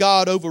sovereignty of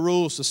God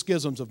overrules the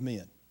schisms of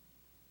men.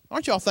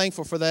 Aren't y'all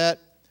thankful for that?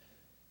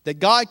 That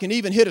God can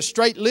even hit a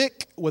straight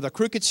lick with a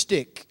crooked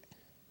stick.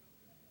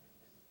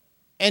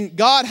 And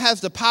God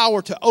has the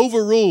power to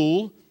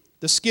overrule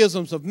the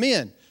schisms of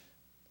men.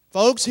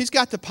 Folks, He's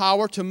got the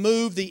power to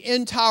move the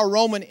entire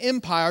Roman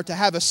Empire to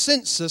have a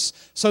census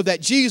so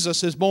that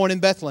Jesus is born in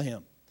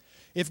Bethlehem.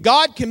 If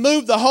God can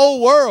move the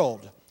whole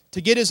world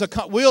to get His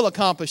will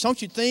accomplished,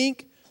 don't you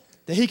think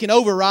that He can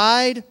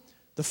override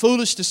the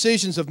foolish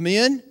decisions of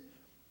men?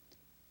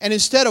 And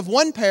instead of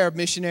one pair of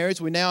missionaries,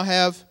 we now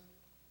have,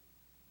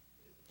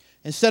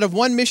 instead of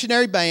one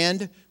missionary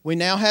band, we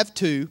now have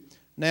 2.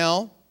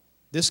 Now,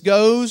 this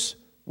goes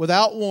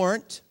without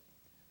warrant,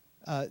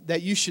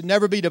 that you should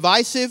never be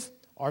divisive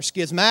or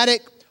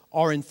schismatic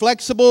or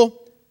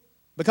inflexible,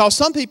 because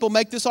some people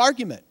make this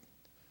argument.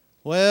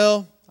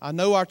 Well, I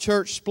know our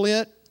church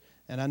split,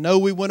 and I know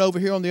we went over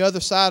here on the other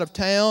side of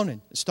town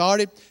and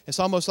started. It's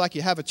almost like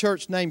you have a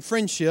church named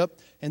Friendship,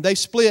 and they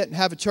split and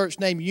have a church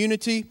named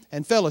Unity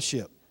and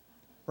Fellowship,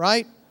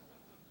 right?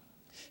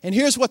 And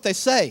here's what they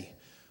say.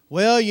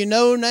 Well, you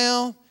know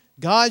now,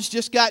 God's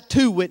just got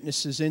 2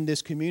 witnesses in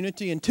this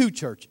community and 2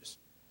 churches.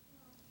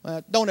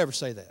 Well, don't ever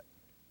say that.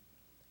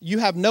 You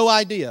have no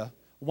idea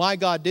why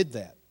God did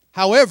that.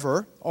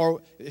 However,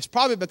 or it's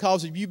probably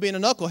because of you being a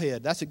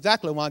knucklehead. That's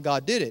exactly why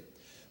God did it.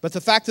 But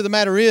the fact of the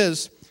matter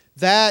is,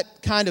 that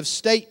kind of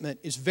statement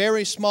is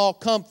very small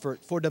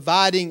comfort for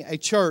dividing a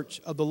church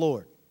of the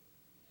Lord.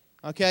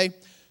 Okay?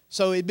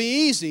 So it'd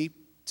be easy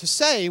to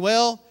say,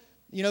 well,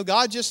 you know,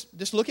 God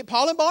just look at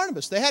Paul and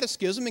Barnabas. They had a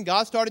schism and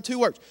God started 2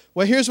 works.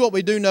 Well, here's what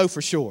we do know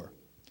for sure.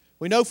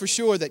 We know for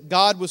sure that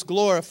God was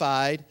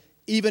glorified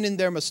even in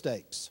their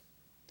mistakes.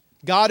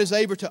 God is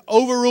able to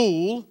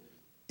overrule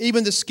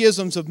even the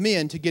schisms of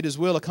men to get His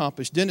will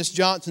accomplished. Dennis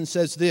Johnson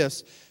says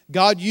this: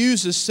 God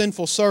uses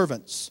sinful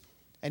servants,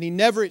 and He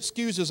never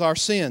excuses our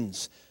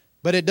sins,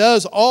 but it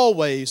does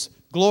always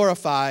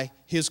glorify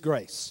His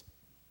grace.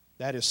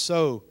 That is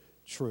so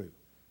true.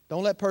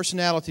 Don't let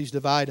personalities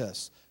divide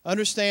us.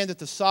 Understand that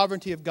the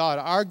sovereignty of God,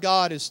 our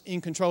God is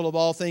in control of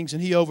all things,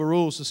 and He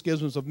overrules the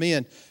schisms of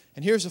men.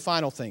 And here's the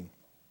final thing.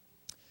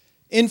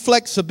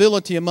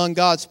 Inflexibility among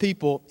God's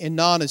people in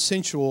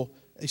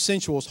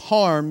non-essentials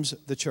harms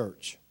the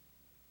church.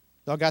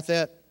 Y'all got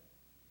that?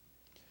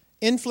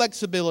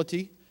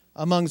 Inflexibility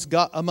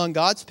among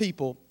God's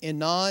people in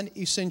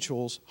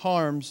non-essentials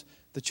harms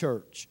the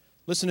church.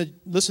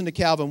 Listen to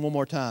Calvin one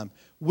more time.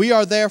 We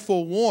are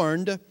therefore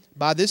warned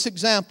by this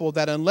example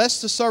that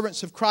unless the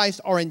servants of Christ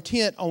are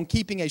intent on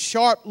keeping a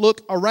sharp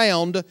look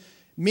around,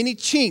 many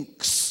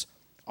chinks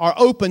are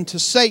open to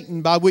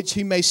Satan by which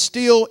he may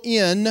steal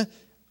in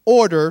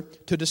order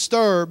to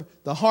disturb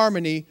the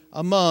harmony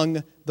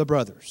among the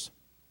brothers.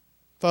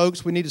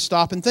 Folks, we need to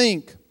stop and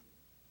think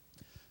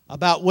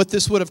about what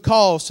this would have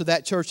caused to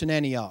that church in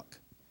Antioch.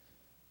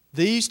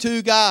 These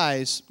 2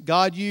 guys,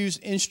 God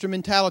used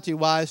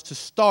instrumentality-wise to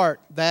start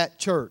that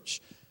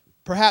church.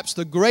 Perhaps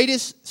the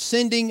greatest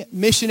sending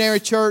missionary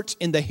church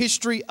in the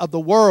history of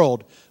the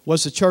world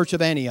was the church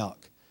of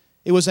Antioch.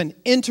 It was an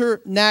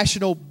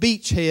international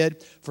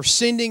beachhead for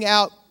sending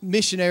out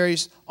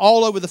missionaries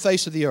all over the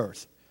face of the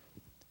earth.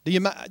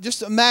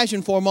 Just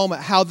imagine for a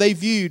moment how they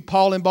viewed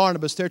Paul and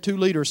Barnabas, their 2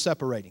 leaders,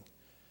 separating.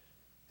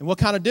 And what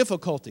kind of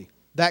difficulty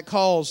that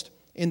caused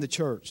in the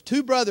church.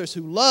 2 brothers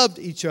who loved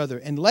each other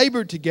and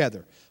labored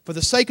together for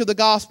the sake of the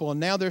gospel, and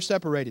now they're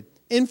separated.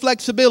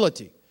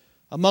 Inflexibility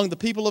among the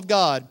people of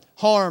God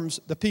harms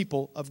the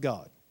people of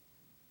God.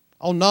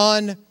 On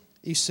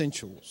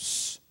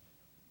non-essentials.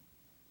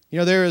 You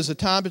know, there is a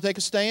time to take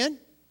a stand.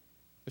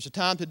 There's a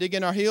time to dig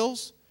in our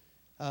heels.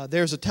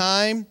 There's a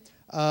time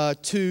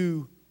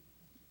to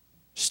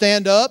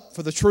stand up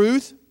for the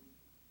truth.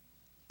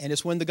 And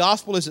it's when the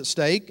gospel is at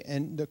stake,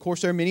 and of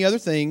course there are many other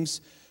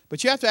things,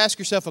 but you have to ask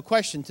yourself a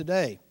question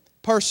today,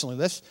 personally.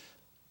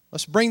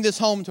 Let's bring this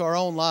home to our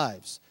own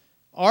lives.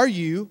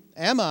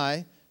 Am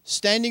I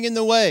standing in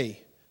the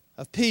way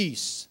of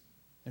peace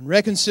and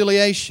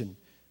reconciliation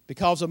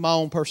because of my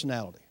own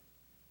personality?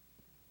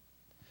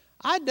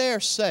 I dare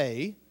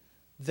say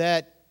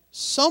that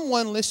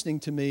someone listening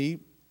to me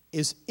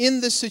is in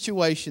this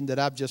situation that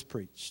I've just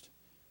preached.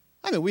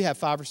 I mean, we have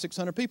 500 or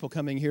 600 people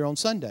coming here on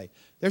Sunday.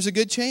 There's a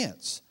good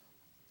chance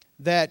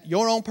that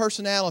your own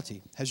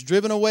personality has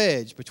driven a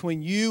wedge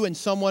between you and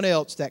someone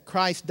else that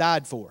Christ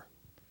died for.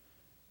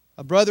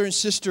 A brother and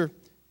sister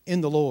in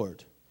the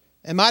Lord.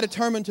 Am I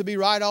determined to be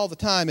right all the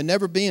time and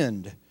never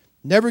bend,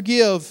 never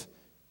give,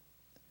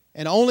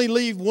 and only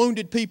leave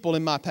wounded people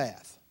in my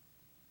path?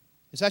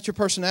 Is that your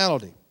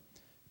personality?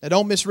 Now,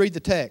 don't misread the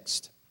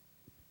text,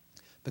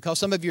 because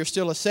some of you are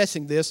still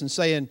assessing this and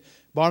saying,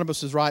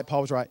 Barnabas is right,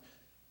 Paul was right.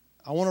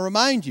 I want to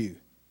remind you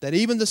that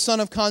even the son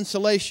of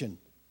consolation,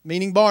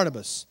 meaning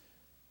Barnabas,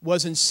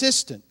 was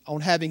insistent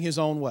on having his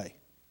own way.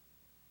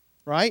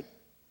 Right?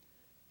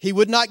 He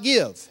would not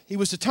give. He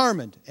was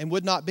determined and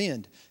would not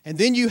bend. And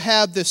then you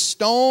have this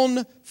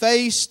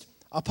stone-faced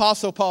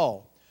Apostle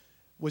Paul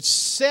with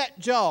set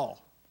jaw,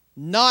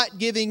 not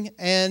giving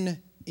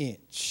an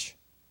inch.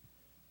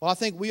 Well, I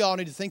think we all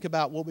need to think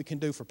about what we can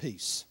do for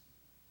peace.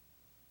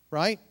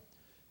 Right?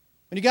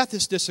 When you got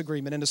this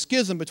disagreement and a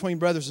schism between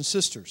brothers and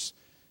sisters,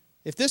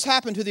 if this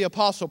happened to the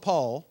Apostle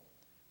Paul,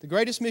 the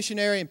greatest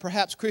missionary and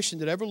perhaps Christian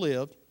that ever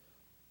lived,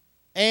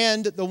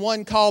 and the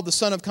one called the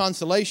Son of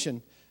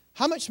Consolation,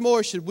 how much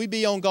more should we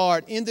be on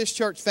guard in this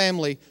church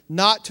family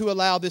not to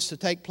allow this to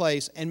take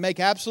place and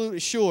make absolutely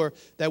sure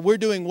that we're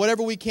doing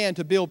whatever we can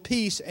to build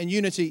peace and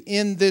unity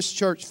in this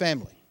church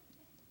family?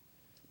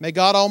 May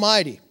God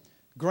Almighty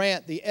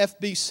grant the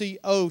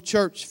FBCO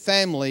church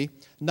family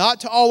not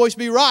to always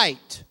be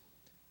right,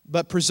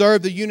 but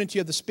preserve the unity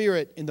of the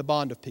Spirit in the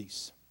bond of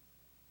peace.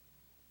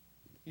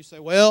 You say,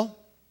 well,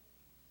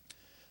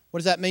 what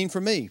does that mean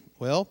for me?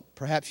 Well,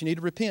 perhaps you need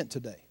to repent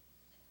today.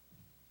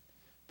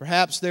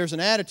 Perhaps there's an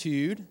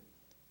attitude,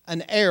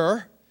 an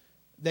error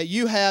that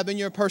you have in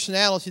your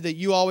personality that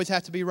you always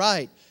have to be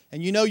right.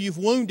 And you know you've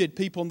wounded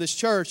people in this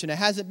church and it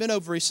hasn't been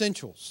over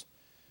essentials.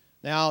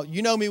 Now,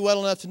 you know me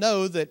well enough to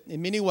know that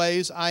in many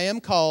ways I am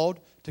called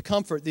to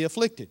comfort the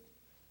afflicted.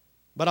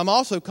 But I'm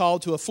also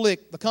called to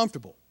afflict the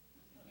comfortable.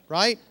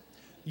 Right?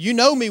 You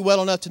know me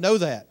well enough to know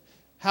that.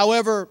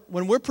 However,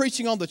 when we're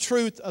preaching on the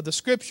truth of the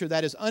Scripture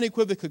that is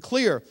unequivocally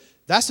clear,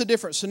 that's a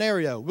different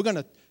scenario. We're going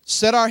to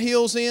set our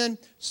heels in,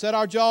 set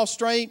our jaw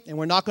straight, and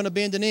we're not going to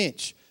bend an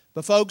inch.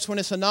 But folks, when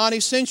it's a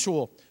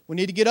non-essential, we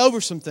need to get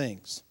over some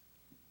things.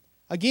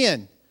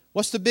 Again,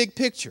 what's the big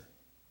picture?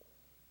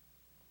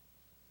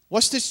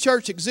 What's this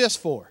church exist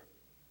for?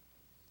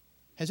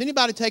 Has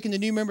anybody taken the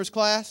new members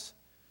class?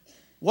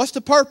 What's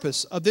the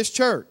purpose of this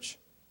church?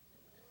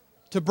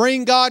 To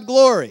bring God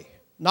glory.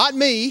 Not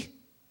me,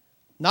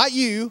 not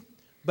you,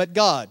 but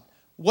God.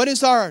 What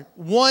is our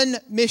one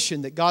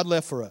mission that God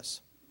left for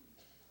us?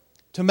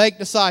 To make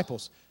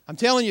disciples. I'm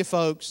telling you,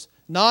 folks,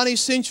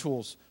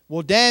 non-essentials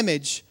will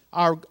damage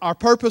our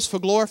purpose for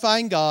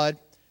glorifying God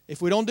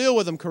if we don't deal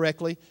with them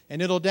correctly,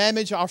 and it'll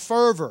damage our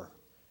fervor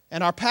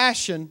and our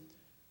passion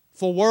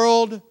for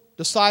world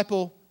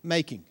disciple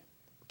making.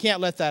 Can't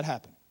let that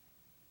happen.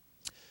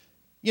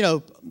 You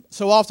know,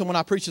 so often when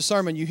I preach a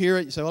sermon, you hear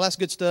it, you say, well, that's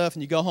good stuff,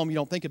 and you go home, you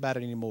don't think about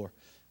it anymore.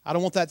 I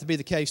don't want that to be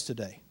the case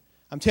today.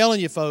 I'm telling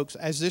you, folks,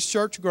 as this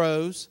church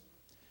grows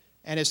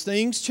and as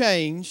things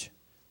change,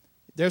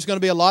 there's going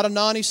to be a lot of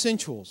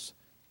non-essentials.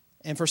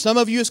 And for some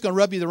of you, it's going to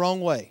rub you the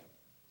wrong way.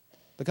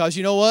 Because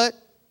you know what?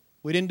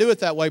 We didn't do it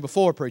that way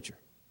before, preacher.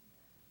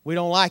 We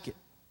don't like it.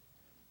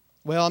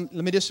 Well,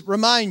 let me just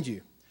remind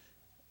you,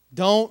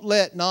 don't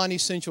let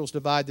non-essentials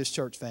divide this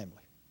church family.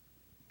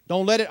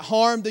 Don't let it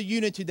harm the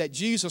unity that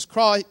Jesus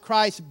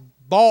Christ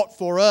bought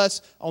for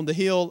us on the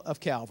hill of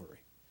Calvary.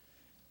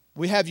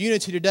 We have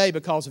unity today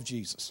because of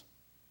Jesus.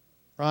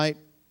 Right?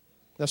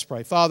 Let's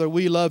pray. Father,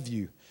 we love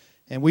you,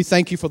 and we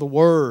thank you for the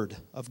Word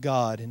of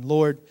God. And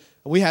Lord,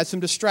 we had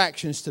some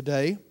distractions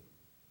today.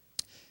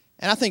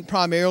 And I think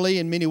primarily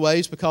in many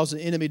ways because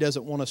the enemy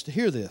doesn't want us to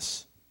hear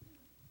this.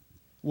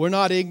 We're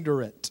not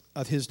ignorant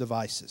of his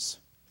devices.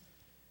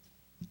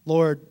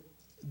 Lord,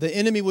 the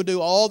enemy will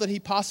do all that he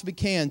possibly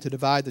can to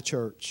divide the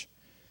church.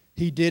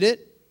 He did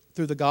it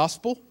through the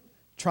gospel,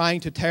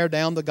 trying to tear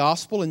down the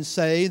gospel and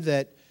say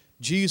that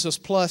Jesus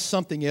plus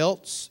something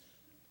else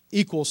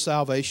equals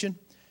salvation.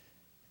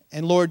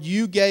 And Lord,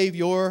 you gave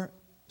your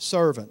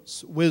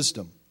servants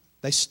wisdom.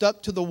 They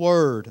stuck to the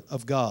Word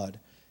of God.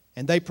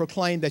 And they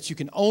proclaimed that you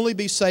can only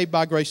be saved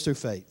by grace through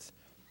faith.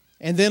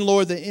 And then,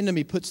 Lord, the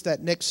enemy puts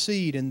that next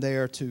seed in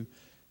there to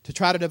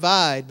try to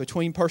divide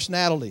between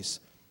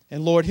personalities.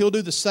 And Lord, he'll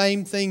do the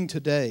same thing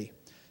today.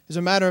 As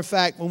a matter of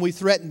fact, when we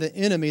threaten the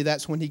enemy,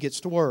 that's when he gets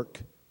to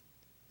work.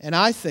 And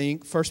I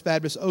think First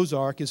Baptist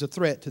Ozark is a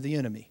threat to the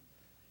enemy.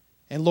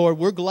 And Lord,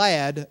 we're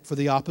glad for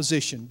the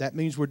opposition. That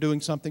means we're doing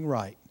something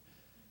right.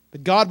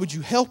 But God, would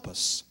you help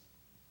us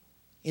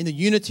in the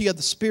unity of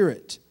the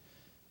Spirit,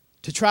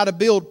 to try to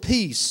build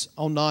peace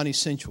on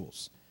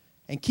non-essentials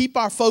and keep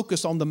our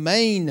focus on the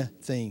main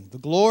thing, the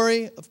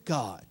glory of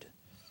God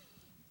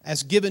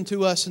as given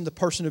to us in the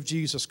person of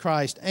Jesus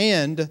Christ,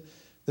 and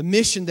the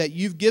mission that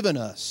you've given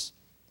us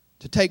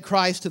to take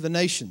Christ to the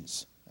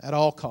nations at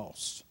all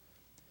costs.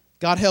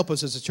 God, help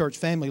us as a church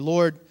family.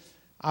 Lord,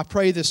 I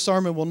pray this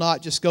sermon will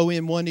not just go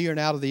in one ear and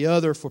out of the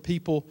other for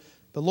people,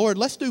 but Lord,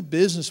 let's do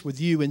business with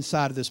you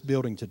inside of this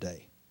building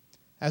today.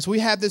 As we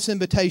have this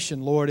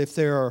invitation, Lord, if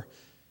there are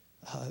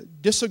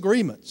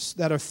disagreements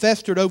that have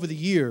festered over the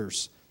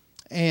years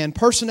and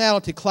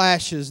personality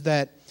clashes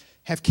that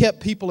have kept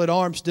people at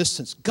arm's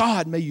distance,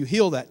 God, may you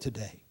heal that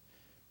today.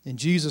 In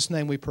Jesus'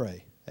 name we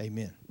pray.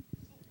 Amen.